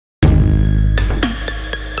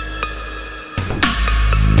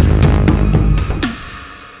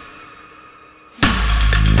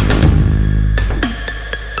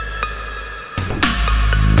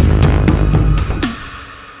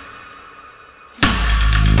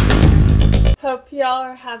Hope y'all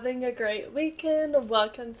are having a great weekend.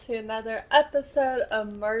 Welcome to another episode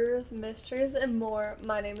of Murders, Mysteries, and More.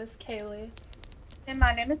 My name is Kaylee. And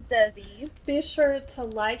my name is Desi. Be sure to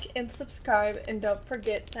like and subscribe, and don't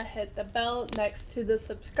forget to hit the bell next to the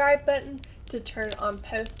subscribe button to turn on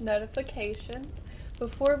post notifications.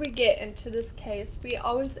 Before we get into this case, we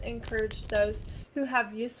always encourage those who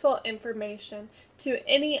have useful information to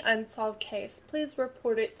any unsolved case. Please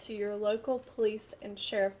report it to your local police and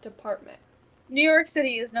sheriff department. New York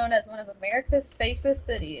City is known as one of America's safest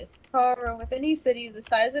cities. However, with any city the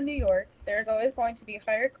size of New York, there is always going to be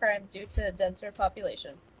higher crime due to a denser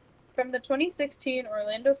population. From the 2016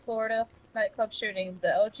 Orlando, Florida nightclub shooting, the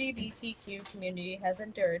LGBTQ community has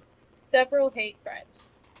endured several hate crimes.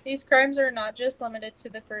 These crimes are not just limited to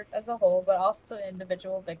the group as a whole, but also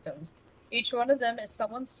individual victims. Each one of them is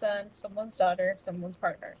someone's son, someone's daughter, someone's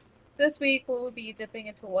partner. This week, we will be dipping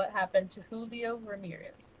into what happened to Julio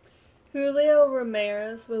Ramirez. Julio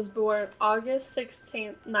Ramirez was born August 16,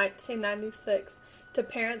 1996, to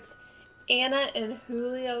parents Anna and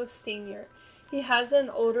Julio Sr. He has an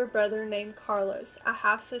older brother named Carlos, a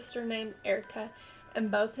half-sister named Erica,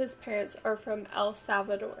 and both his parents are from El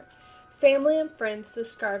Salvador. Family and friends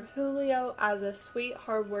describe Julio as a sweet,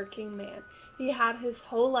 hardworking man. He had his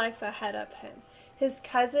whole life ahead of him. His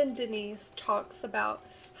cousin Denise talks about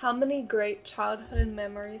how many great childhood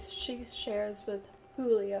memories she shares with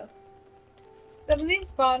Julio. Some of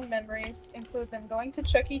these fond memories include them going to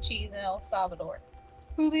Chuck E. Cheese in El Salvador.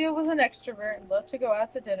 Julio was an extrovert and loved to go out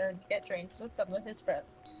to dinner and get drinks with some of his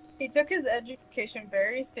friends. He took his education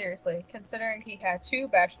very seriously, considering he had 2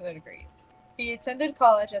 bachelor degrees. He attended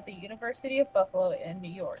college at the University of Buffalo in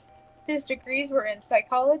New York. His degrees were in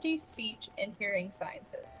psychology, speech, and hearing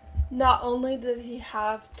sciences. Not only did he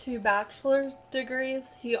have 2 bachelor's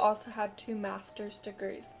degrees, he also had 2 master's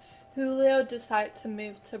degrees. Julio decided to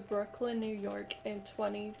move to Brooklyn, New York in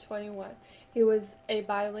 2021. He was a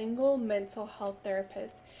bilingual mental health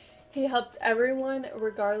therapist. He helped everyone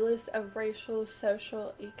regardless of racial,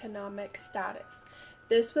 social, economic status.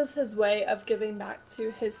 This was his way of giving back to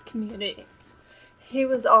his community. He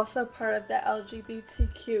was also part of the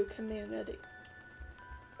LGBTQ community.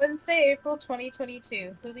 Wednesday, April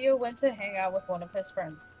 2022, Julio went to hang out with one of his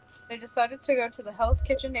friends. They decided to go to the Hell's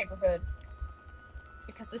Kitchen neighborhood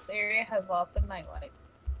because this area has lots of nightlife.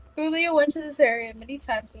 Julio went to this area many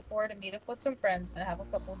times before to meet up with some friends and have a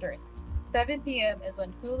couple drinks. 7 p.m. is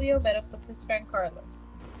when Julio met up with his friend Carlos,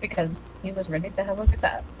 because he was ready to have a good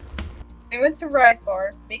time. They went to Ritz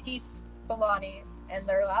Bar, Mickey's Bologna's, and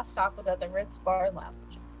their last stop was at the Ritz Bar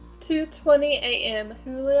Lounge. 2:20 a.m.,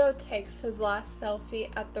 Julio takes his last selfie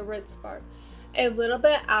at the Ritz Bar. A little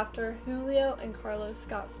bit after, Julio and Carlos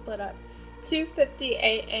got split up.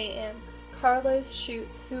 2:58 a.m., Carlos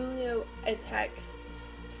shoots Julio a text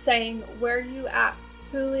saying, "Where you at?"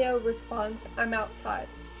 Julio responds, "I'm outside,"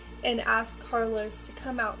 and asks Carlos to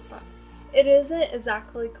come outside. It isn't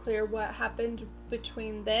exactly clear what happened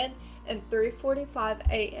between then and 3:45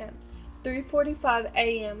 a.m. 3:45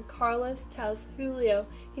 a.m., Carlos tells Julio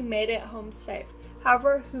he made it home safe.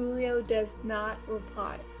 However, Julio does not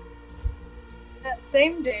reply. That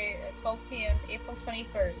same day, at 12 p.m., April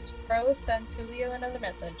 21st, Carlos sends Julio another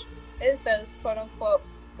message. It says, quote-unquote,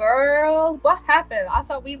 "Girl, what happened? I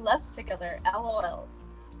thought we left together, LOLs,"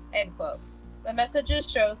 end quote. The messages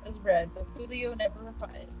shows as read, but Julio never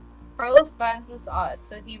replies. Carlos finds this odd,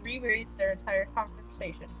 so he rereads their entire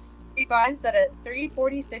conversation. He finds that at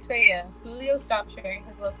 3:46 a.m., Julio stopped sharing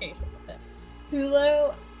his location with him.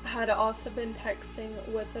 Julio had also been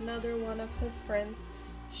texting with another one of his friends,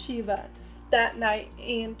 Shiva, that night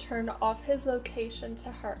and turned off his location to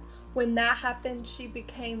her. When that happened, she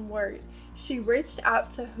became worried. She reached out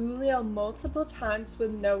to Julio multiple times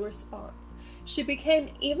with no response. She became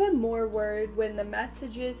even more worried when the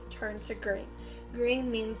messages turned to green. Green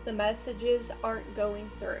means the messages aren't going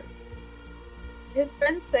through. His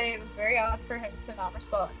friends say it was very odd for him to not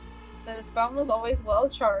respond, that his phone was always well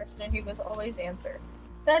charged and he was always answered.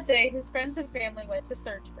 That day, his friends and family went to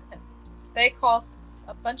search for him. They called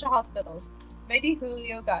a bunch of hospitals. Maybe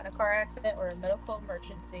Julio got in a car accident or a medical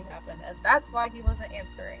emergency happened, and that's why he wasn't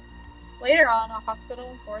answering. Later on, a hospital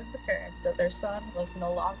informed the parents that their son was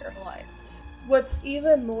no longer alive. What's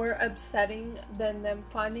even more upsetting than them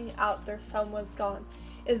finding out their son was gone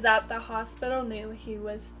is that the hospital knew he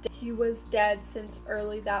was dead since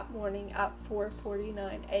early that morning at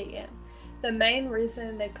 4:49 a.m. The main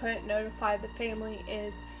reason they couldn't notify the family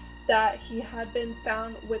is that he had been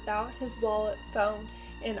found without his wallet, phone,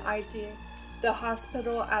 and ID. The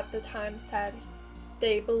hospital at the time said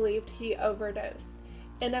they believed he overdosed.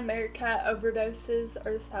 In America, overdoses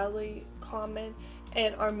are sadly common,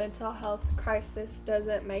 and our mental health crisis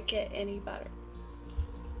doesn't make it any better.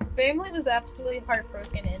 The family was absolutely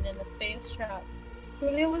heartbroken and in a state of shock.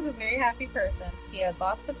 Julio was a very happy person. He had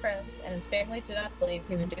lots of friends, and his family did not believe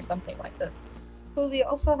he would do something like this. Julio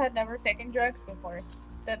also had never taken drugs before.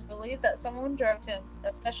 They believed that someone drugged him,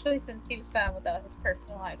 especially since he was found without his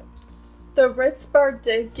personal items. The Ritz Bar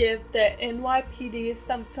did give the NYPD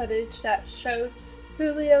some footage that showed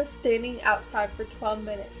Julio standing outside for 12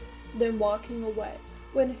 minutes, then walking away.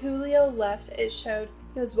 When Julio left, it showed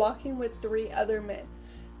he was walking with 3 other men.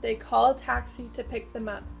 They called a taxi to pick them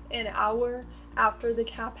up. An hour after the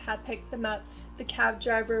cab had picked them up, the cab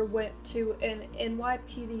driver went to an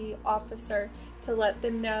NYPD officer to let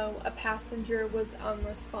them know a passenger was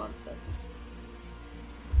unresponsive.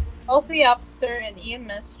 Both the officer and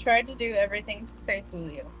EMS tried to do everything to save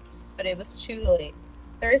Julio, but it was too late.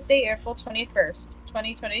 Thursday, April 21st,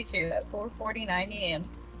 2022 at 4:49 a.m.,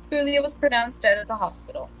 Julio was pronounced dead at the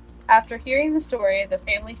hospital. After hearing the story, the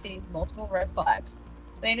family sees multiple red flags.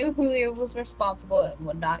 They knew Julio was responsible and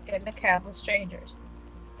would not get in a cab with strangers.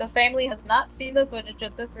 The family has not seen the footage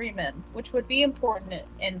of the 3 men, which would be important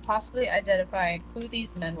in possibly identifying who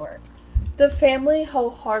these men were. The family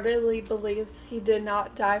wholeheartedly believes he did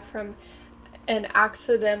not die from an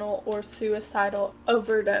accidental or suicidal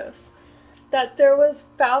overdose, that there was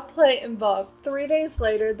foul play involved. 3 days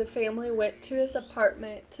later, the family went to his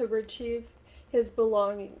apartment to retrieve his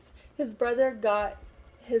belongings. His brother got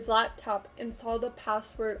his laptop and saw the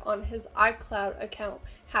password on his iCloud account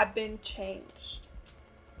had been changed.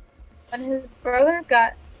 When his brother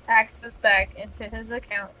got access back into his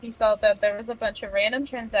account, he saw that there was a bunch of random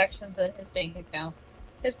transactions in his bank account.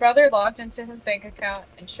 His brother logged into his bank account,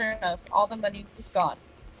 and sure enough, all the money was gone.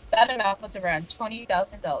 That amount was around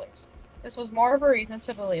 $20,000. This was more of a reason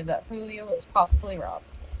to believe that Julio was possibly robbed.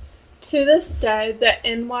 To this day, the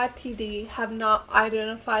NYPD have not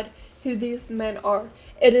identified who these men are.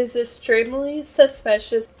 It is extremely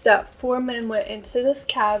suspicious that 4 men went into this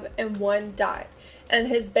cab and 1 died, and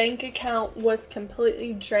his bank account was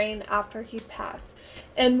completely drained after he passed.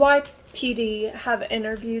 NYPD have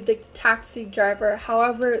interviewed the taxi driver,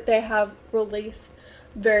 however, they have released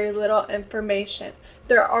very little information.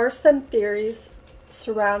 There are some theories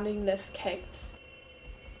surrounding this case.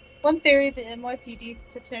 One theory, the NYPD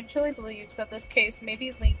potentially believes that this case may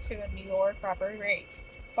be linked to a New York robbery raid.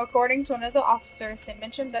 According to one of the officers, they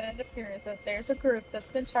mentioned that it appears that there's a group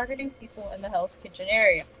that's been targeting people in the Hell's Kitchen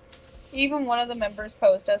area. Even one of the members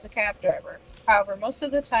posed as a cab driver. However, most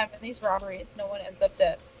of the time in these robberies, no one ends up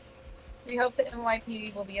dead. We hope the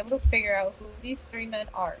NYPD will be able to figure out who these 3 men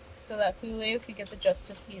are, so that Julio can get the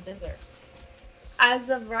justice he deserves.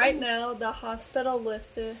 As of right now, the hospital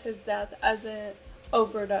listed his death as an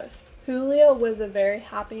overdose. Julio was a very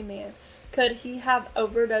happy man. Could he have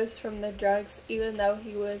overdosed from the drugs even though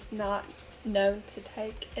he was not known to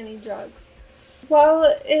take any drugs? While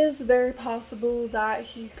it is very possible that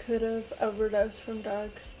he could have overdosed from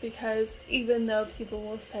drugs, because even though people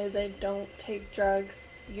will say they don't take drugs,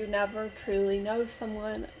 you never truly know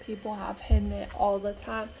someone. People have hidden it all the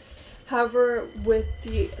time. However, with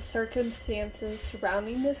the circumstances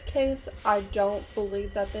surrounding this case, I don't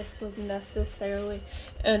believe that this was necessarily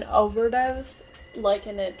an overdose, like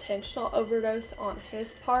an intentional overdose on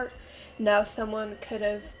his part. Now, someone could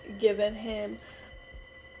have given him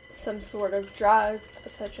some sort of drug,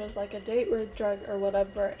 such as like a date rape drug or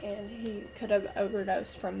whatever, and he could have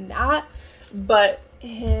overdosed from that. But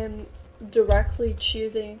him directly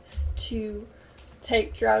choosing to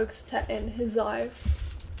take drugs to end his life,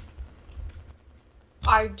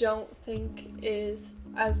 I don't think is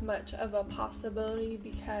as much of a possibility,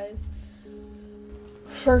 because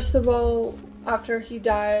first of all, after he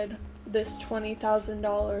died, this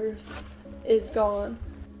 $20,000 is gone.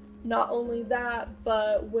 Not only that,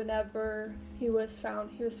 but whenever he was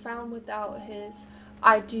found without his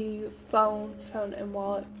ID, phone and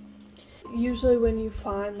wallet. Usually when you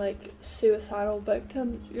find like suicidal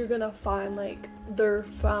victims, you're gonna find like their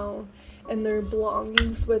phone and their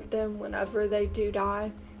belongings with them whenever they do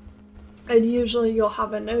die. And usually you'll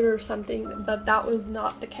have a note or something, but that was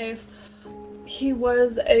not the case. He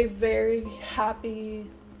was a very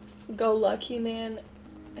happy-go-lucky man.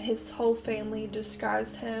 His whole family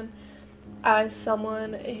describes him as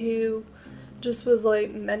someone who just was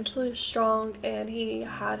like mentally strong, and he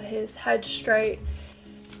had his head straight.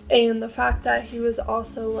 And the fact that he was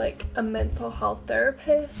also like a mental health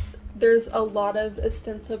therapist, there's a lot of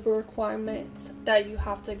extensive requirements that you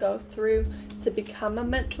have to go through to become a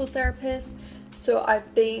mental therapist. So I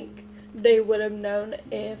think they would have known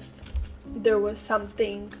if there was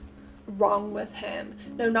something wrong with him.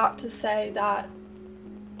 No, not to say that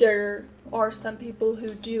there are some people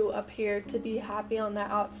who do appear to be happy on the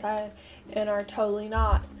outside and are totally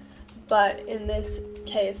not. But in this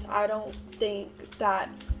case, I don't think that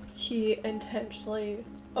he intentionally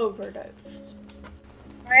overdosed.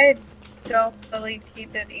 I don't believe he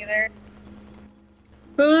did either.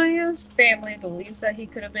 Julio's family believes that he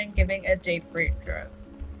could have been giving a date rape drug.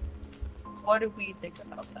 What do we think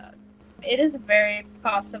about that? It is very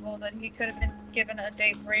possible that he could have been given a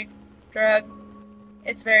date rape drug.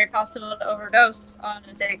 It's very possible to overdose on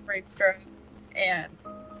a date rape drug, and,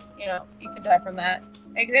 you can die from that.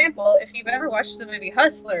 Example, if you've ever watched the movie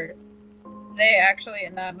Hustlers, they actually,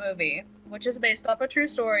 in that movie, which is based off a true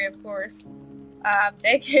story, of course,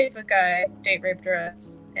 they gave a guy date rape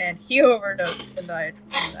drugs, and he overdosed and died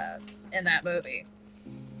from that in that movie.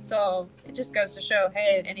 So it just goes to show,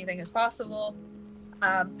 hey, anything is possible.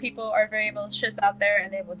 People are very malicious out there,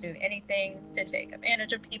 and they will do anything to take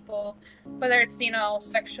advantage of people, whether it's,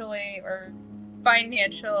 sexually or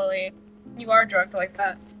financially. You are drugged like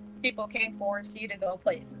that. People can force you to go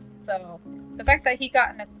places. So the fact that he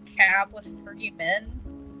got in a cab with 3 men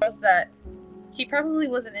shows that he probably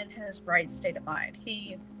wasn't in his right state of mind.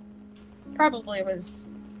 He probably was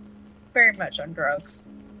very much on drugs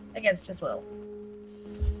against his will.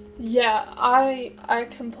 Yeah, I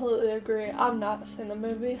completely agree. I've not seen the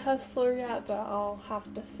movie Hustler yet, but I'll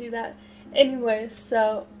have to see that. Anyway,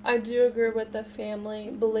 so I do agree with the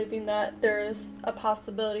family believing that there is a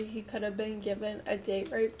possibility he could have been given a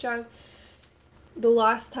date rape drug. The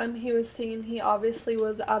last time he was seen, he obviously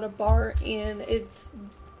was at a bar, and it's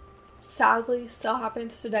sadly still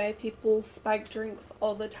happens today. People spike drinks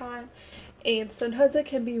all the time, and sometimes it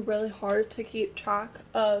can be really hard to keep track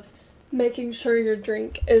of making sure your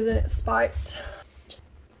drink isn't spiked,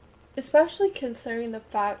 especially considering the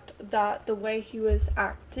fact that the way he was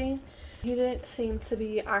acting, he didn't seem to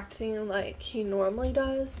be acting like he normally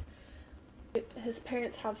does. His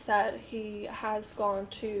parents have said he has gone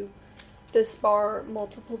to this bar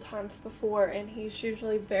multiple times before, and he's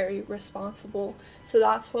usually very responsible, so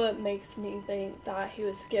that's what makes me think that he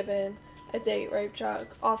was given a date rape drug.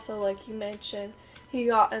 Also, like you mentioned, he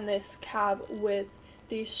got in this cab with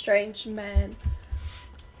these strange men.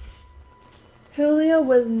 Julio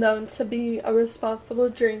was known to be a responsible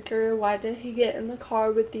drinker. Why did he get in the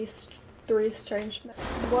car with these 3 strange men?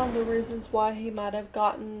 One of the reasons why he might have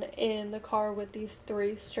gotten in the car with these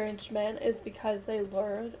 3 strange men is because they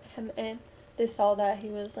lured him in. They saw that he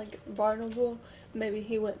was vulnerable. Maybe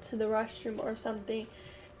he went to the restroom or something,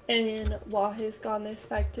 and while he's gone they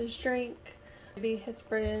spiked his drink. Maybe his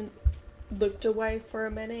friend looked away for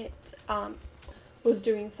a minute, was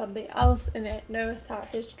doing something else, and it noticed that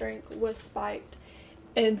his drink was spiked,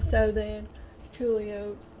 and so then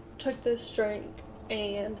Julio took this drink,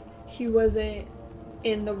 and he wasn't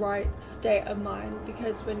in the right state of mind,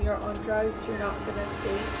 because when you're on drugs you're not gonna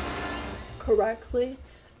think correctly,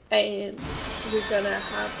 and you're gonna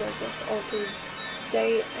have this altered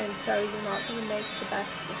state, and so you're not gonna make the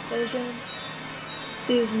best decisions.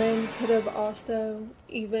 These men could have also,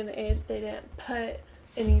 even if they didn't put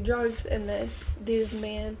any drugs in this, these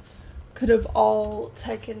men could have all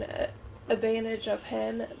taken advantage of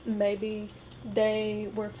him. Maybe they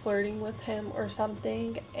were flirting with him or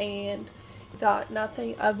something and thought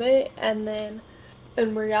nothing of it, and then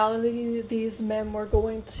in reality these men were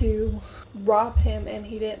going to rob him and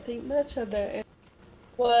he didn't think much of it.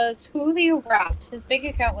 Was Julio robbed? His bank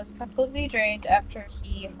account was completely drained after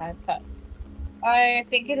he had passed. I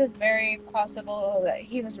think it is very possible that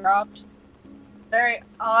he was robbed. Very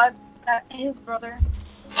odd that his brother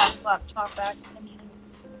got his laptop back and his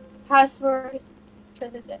password to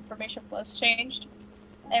his information was changed.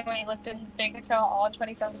 And when he looked at his bank account, all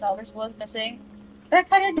 $20,000 was missing. That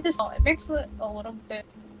kind of just, it makes it a little bit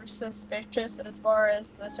more suspicious as far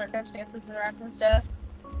as the circumstances around his death.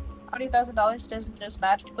 $20,000 doesn't just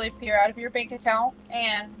magically appear out of your bank account,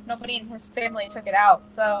 and nobody in his family took it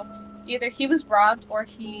out. So either he was robbed or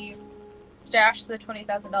he stashed the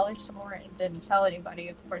 $20,000 somewhere and didn't tell anybody,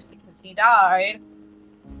 of course, because he died.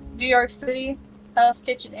 New York City, Hell's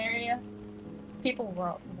Kitchen area, people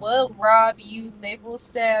will rob you, they will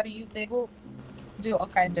stab you, they will do all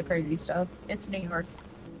kinds of crazy stuff. It's New York.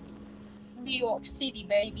 New York City,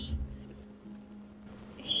 baby.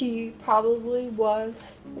 He probably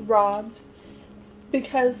was robbed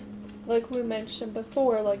because, like we mentioned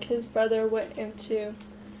before, his brother went into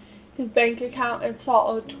his bank account and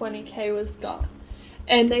saw $20K was gone,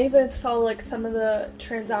 and they even saw some of the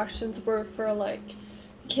transactions were for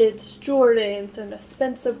kids' Jordans and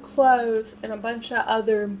expensive clothes and a bunch of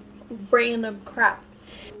other random crap.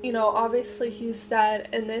 Obviously he said,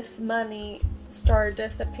 and this money started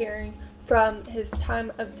disappearing from his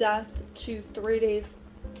time of death to 3 days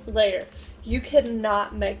later. You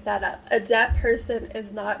cannot make that up. A dead person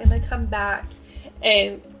is not going to come back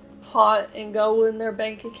and haunt and go in their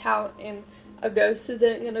bank account, and a ghost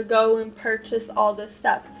isn't going to go and purchase all this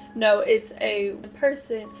stuff. No, it's a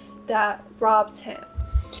person that robbed him.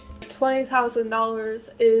 $20,000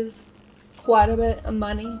 is quite a bit of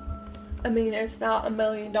money. I mean, it's not $1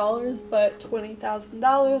 million, but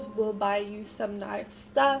 $20,000 will buy you some nice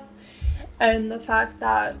stuff. And the fact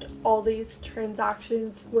that all these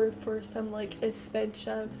transactions were for some like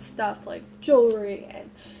expensive stuff like jewelry and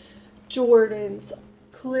Jordans,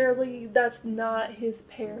 clearly that's not his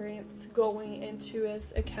parents going into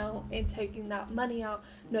his account and taking that money out.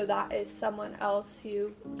 No, that is someone else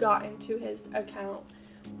who got into his account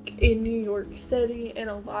in New York City and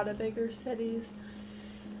a lot of bigger cities.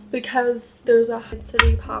 Because there's a high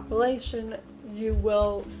city population, you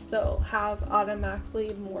will still have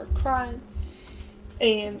automatically more crime.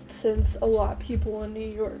 And since a lot of people in New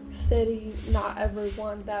York City, not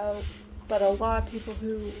everyone though, but a lot of people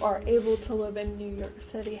who are able to live in New York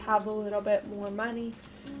City have a little bit more money,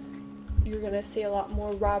 you're going to see a lot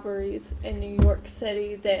more robberies in New York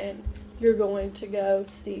City than you're going to go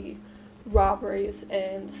see robberies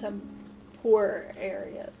in some poorer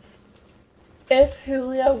areas. If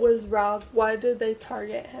Julio was robbed, why did they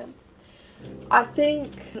target him? I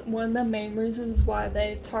think one of the main reasons why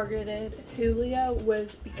they targeted Julio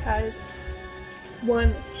was because,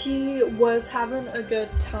 one, he was having a good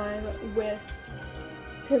time with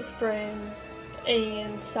his friend,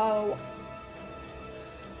 and so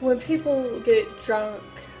when people get drunk,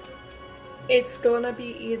 it's going to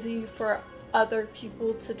be easy for other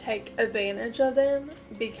people to take advantage of them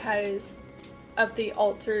because of the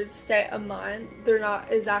altered state of mind. They're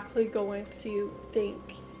not exactly going to think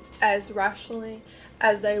as rationally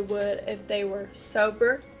as they would if they were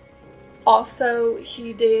sober. Also,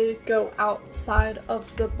 he did go outside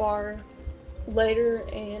of the bar later,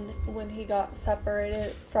 and when he got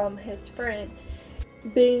separated from his friend,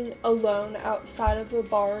 being alone outside of a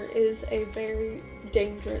bar is a very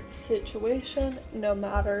dangerous situation, no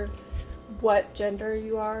matter what gender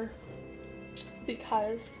you are,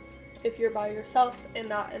 because if you're by yourself and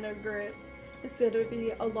not in a group, it's going to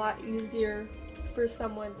be a lot easier for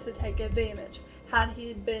someone to take advantage. Had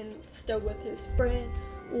he been still with his friend,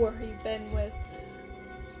 or he'd been with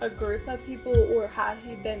a group of people, or had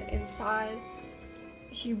he been inside,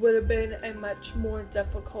 he would have been a much more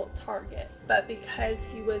difficult target. But because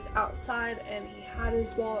he was outside and he had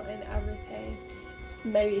his wallet and everything,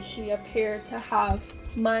 maybe he appeared to have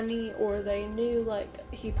money, or they knew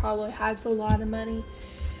like he probably has a lot of money,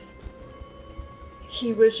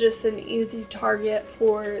 he was just an easy target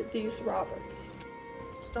for these robbers.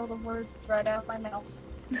 Stole the words right out of my mouth.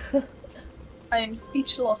 I am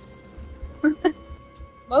speechless.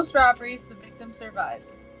 Most robberies, the victim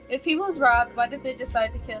survives. If he was robbed, why did they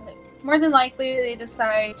decide to kill him? More than likely, they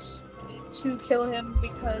decide to kill him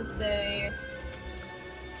because they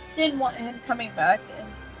didn't want him coming back and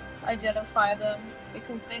identify them,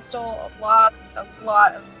 because they stole a lot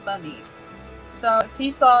of money. So if he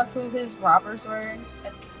saw who his robbers were, and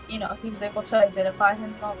he was able to identify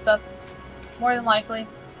him and all that stuff, more than likely,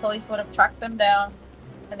 police would have tracked them down,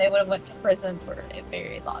 and they would have went to prison for a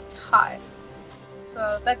very long time.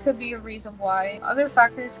 So that could be a reason why. Other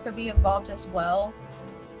factors could be involved as well.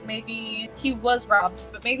 Maybe he was robbed,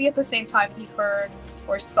 but maybe at the same time he heard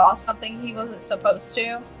or saw something he wasn't supposed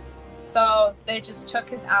to. So they just took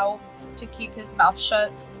him out to keep his mouth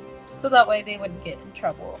shut, so that way they wouldn't get in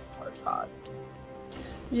trouble or caught.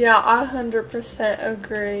 Yeah, I 100%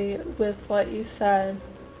 agree with what you said.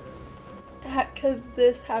 Could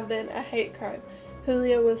this have been a hate crime?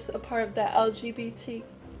 Julio was a part of the LGBT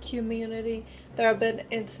community. There have been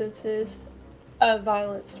instances of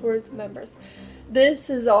violence towards members. This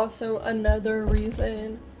is also another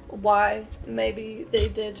reason why maybe they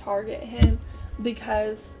did target him,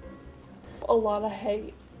 because a lot of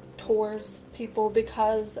hate towards people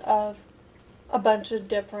because of a bunch of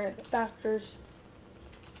different factors,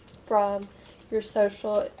 from your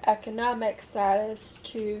social economic status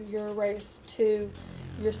to your race to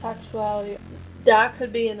your sexuality. That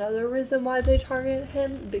could be another reason why they targeted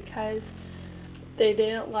him, because they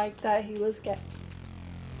didn't like that he was gay.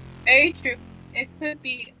 Very true. It could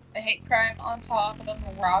be a hate crime on top of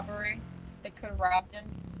a robbery. They could have robbed him.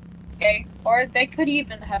 Okay. Or they could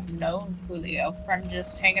even have known Julio from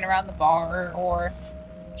just hanging around the bar, or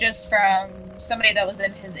just from somebody that was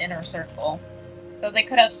in his inner circle. So they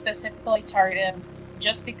could have specifically targeted him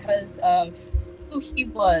just because of who he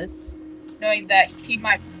was, knowing that he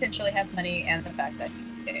might potentially have money and the fact that he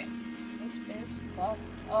was gay. Which is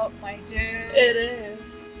fucked up, my dude. It is.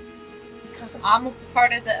 Because I'm a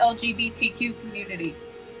part of the LGBTQ community.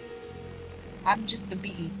 I'm just the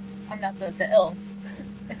B. I'm not the L.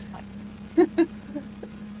 It's fine.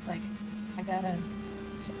 Like, I gotta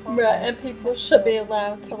support. Right, and people should be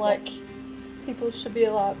allowed to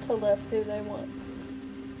live who they want.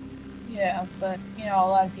 Yeah, but you know, a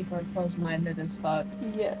lot of people are closed-minded as fuck.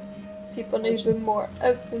 Yeah, people need to be more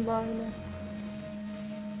open-minded.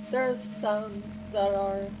 There's some that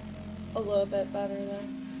are a little bit better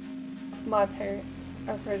than my parents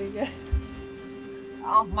are pretty good.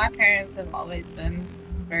 My parents have always been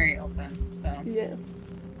very open, so. Yeah.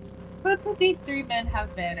 But what these three men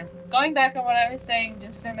have been, going back on what I was saying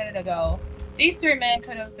just a minute ago, these three men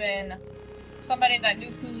could have been somebody that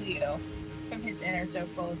knew Julio from his inner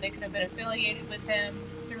circle. They could have been affiliated with him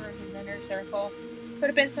through his inner circle. Could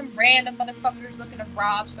have been some random motherfuckers looking to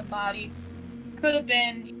rob somebody. Could have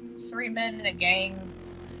been three men in a gang.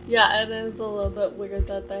 Yeah, it is a little bit weird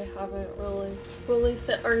that they haven't really released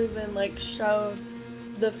it or even like showed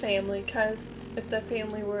the family, because if the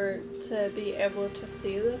family were to be able to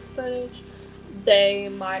see this footage, they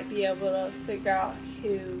might be able to figure out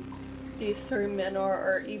who these three men are,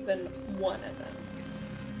 or even one of them.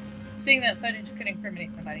 Seeing that footage could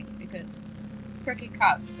incriminate somebody, because crooked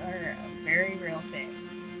cops are a very real thing.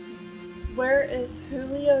 Where is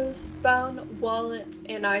Julio's phone, wallet,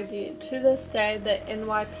 and ID? To this day, the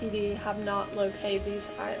NYPD have not located these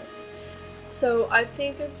items. So I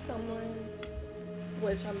think it's someone,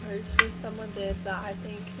 which I'm pretty sure someone did, that I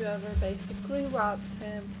think whoever basically robbed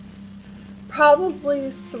him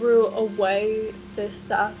probably threw away this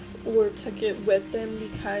stuff or took it with them,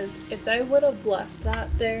 because if they would have left that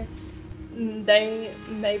there,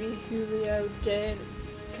 maybe Julio could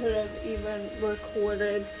have even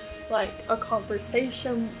recorded like a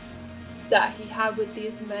conversation that he had with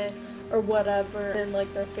these men or whatever, and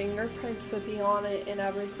like their fingerprints would be on it and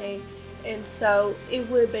everything, and so it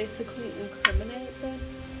would basically incriminate them.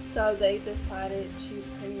 So they decided to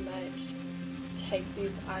pretty much take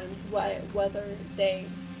these items away, whether they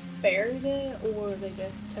buried it or they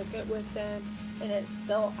just took it with them and it's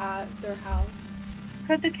still at their house.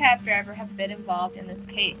 Could the cab driver have been involved in this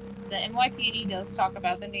case? The NYPD does talk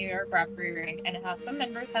about the New York robbery ring and how some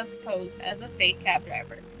members have posed as a fake cab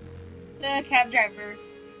driver. The cab driver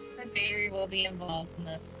could very well be involved in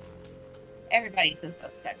this. Everybody's a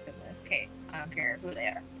suspect in this case. I don't care who they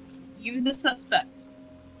are. Use a suspect.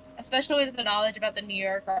 Especially with the knowledge about the New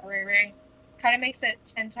York robbery ring. Kind of makes it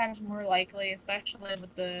 10 times more likely, especially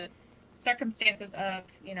with the circumstances of,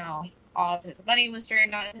 you know, all of his money was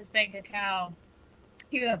drained out of his bank account.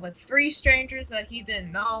 He went with 3 strangers that he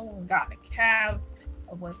didn't know and got in a cab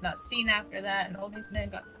and was not seen after that, and all these men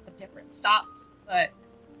got different stops. But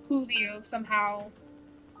Julio somehow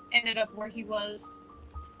ended up where he was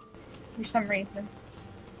for some reason.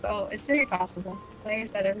 So it's very possible. Like I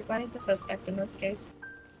said, everybody's a suspect in this case.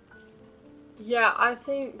 Yeah, I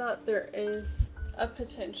think that there is a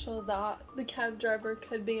potential that the cab driver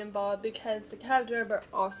could be involved, because the cab driver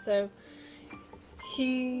also,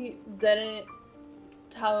 he didn't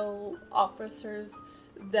tell officers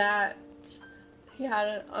that he had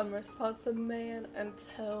an unresponsive man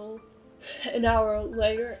until an hour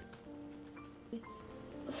later.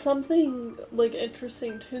 Something like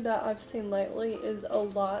interesting too that I've seen lately is a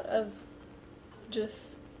lot of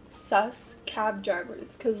just sus cab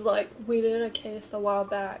drivers, because like we did a case a while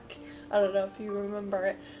back, I don't know if you remember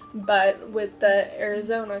it, but with the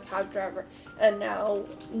Arizona cab driver, and now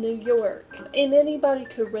New York. And anybody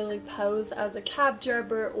could really pose as a cab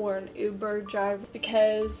driver or an Uber driver,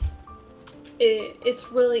 because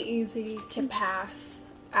it's really easy to pass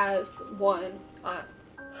as one.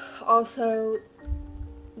 Also,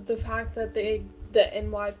 the fact that the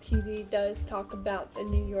NYPD does talk about the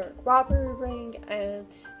New York robbery ring, and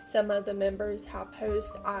some of the members have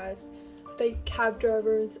posed as fake cab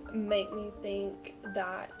drivers, make me think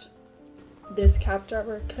that this cab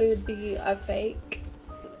driver could be a fake.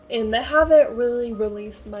 And they haven't really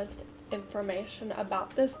released much information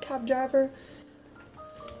about this cab driver.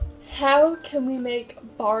 How can we make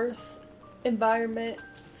bars environment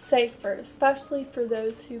safer, especially for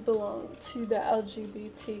those who belong to the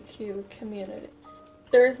LGBTQ community?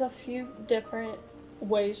 There's a few different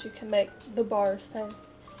ways you can make the bar safe.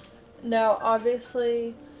 Now,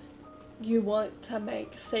 obviously, you want to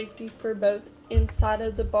make safety for both inside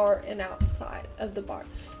of the bar and outside of the bar.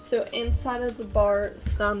 So inside of the bar,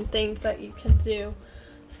 some things that you can do.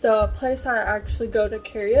 So a place I actually go to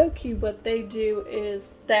karaoke, what they do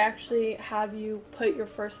is they actually have you put your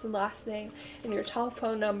first and last name and your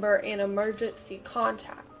telephone number and emergency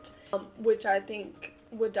contact, which I think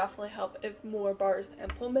would definitely help if more bars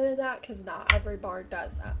implemented that, because not every bar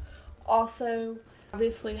does that. Also,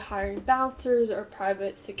 obviously, hiring bouncers or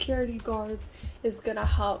private security guards is going to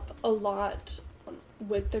help a lot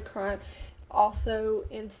with the crime. Also,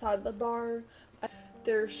 inside the bar,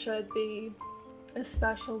 there should be a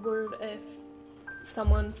special word if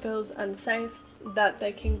someone feels unsafe that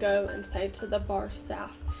they can go and say to the bar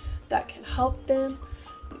staff that can help them.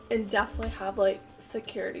 And definitely have like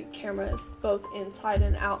security cameras both inside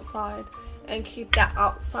and outside, and keep that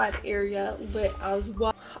outside area lit as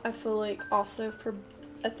well. I feel like also for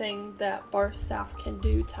a thing that bar staff can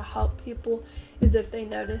do to help people is if they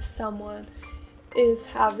notice someone is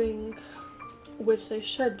having, which they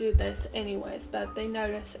should do this anyways, but if they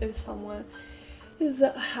notice if someone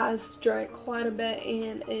has drank quite a bit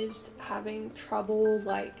and is having trouble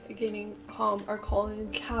like getting home or calling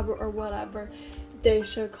a cab or whatever, they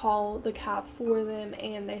should call the cab for them,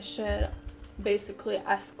 and they should basically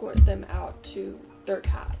escort them out to their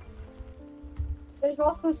cab. There's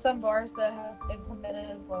also some bars that have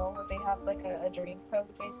implemented as well, where they have like a drink code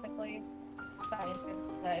basically. That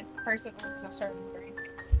means that if a person orders a certain drink,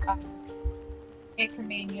 it can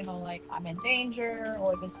mean, you know, like I'm in danger,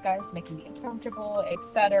 or this guy's making me uncomfortable,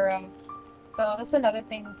 etc. So that's another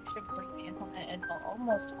thing we should really implement in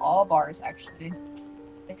almost all bars, actually,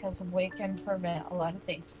 because we can prevent a lot of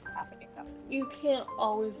things from happening. You can't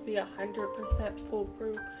always be 100%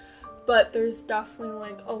 foolproof, but there's definitely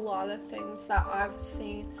like a lot of things that I've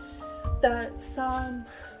seen that some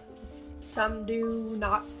do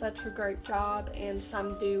not such a great job, and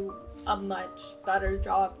some do a much better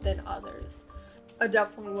job than others. I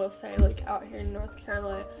definitely will say, like, out here in North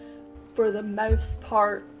Carolina, for the most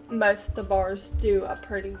part, most of the bars do a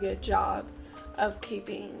pretty good job of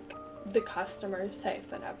keeping the customers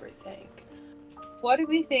safe and everything. What do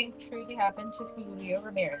we think truly happened to Julio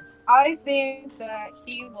Ramirez? I think that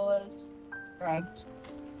he was drugged,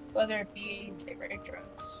 whether it be gateway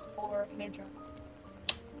drugs or other drugs,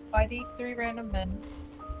 by these three random men.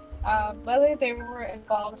 Whether they were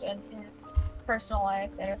involved in his personal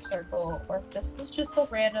life, inner circle, or if this was just a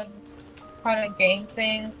random kind of gang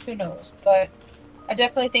thing, who knows? But I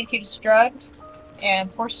definitely think he was drugged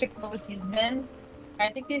and forced to go with these men. I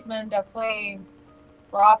think these men definitely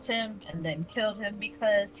robbed him and then killed him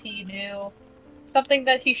because he knew something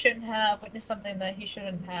that he shouldn't have, witnessed something that he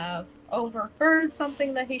shouldn't have, overheard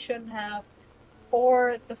something that he shouldn't have,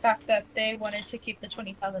 or the fact that they wanted to keep the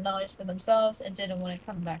 $20,000 for themselves and didn't want to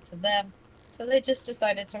come back to them. So they just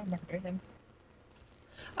decided to murder him.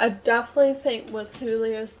 I definitely think with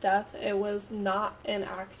Julio's death, it was not an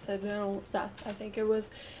accidental death. I think it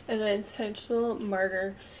was an intentional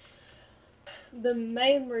murder. The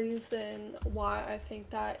main reason why I think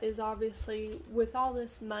that is obviously with all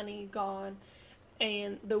this money gone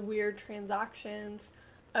and the weird transactions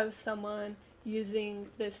of someone using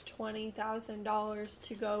this $20,000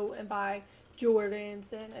 to go and buy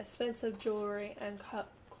Jordans and expensive jewelry and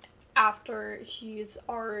after he's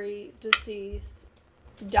already deceased,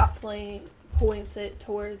 definitely points it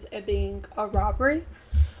towards it being a robbery.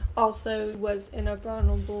 Also was in a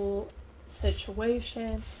vulnerable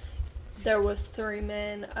situation. There was 3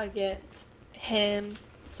 men against him,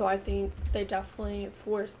 so I think they definitely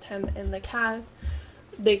forced him in the cab.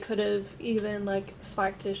 They could have even like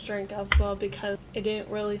spiked his drink as well, because it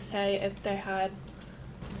didn't really say if they had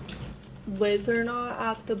lids or not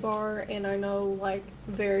at the bar, and I know like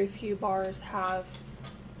very few bars have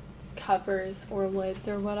covers or lids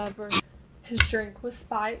or whatever. His drink was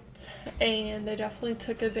spiked, and they definitely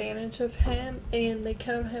took advantage of him, and they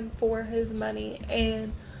killed him for his money.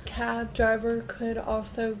 And cab driver could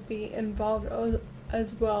also be involved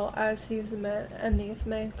as well as these men, and these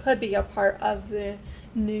men could be a part of the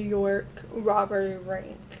New York robbery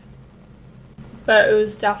ring. But it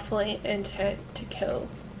was definitely intent to kill.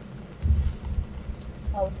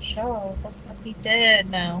 Oh, sure. That's what he did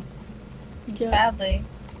now. Yeah. Sadly.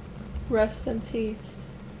 Rest in peace.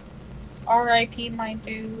 R.I.P. my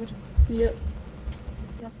dude. Yep.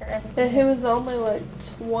 And he was only like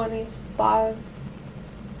 25.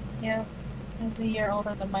 Yeah. He's a year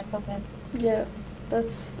older than my cousin. Yeah.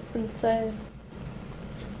 That's insane.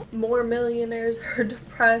 More millionaires are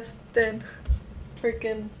depressed than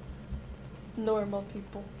freaking normal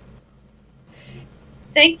people.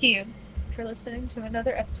 Thank you for listening to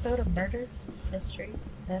another episode of Murders,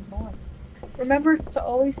 Mysteries, and More. Remember to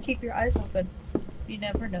always keep your eyes open. You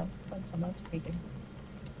never know when someone's creeping.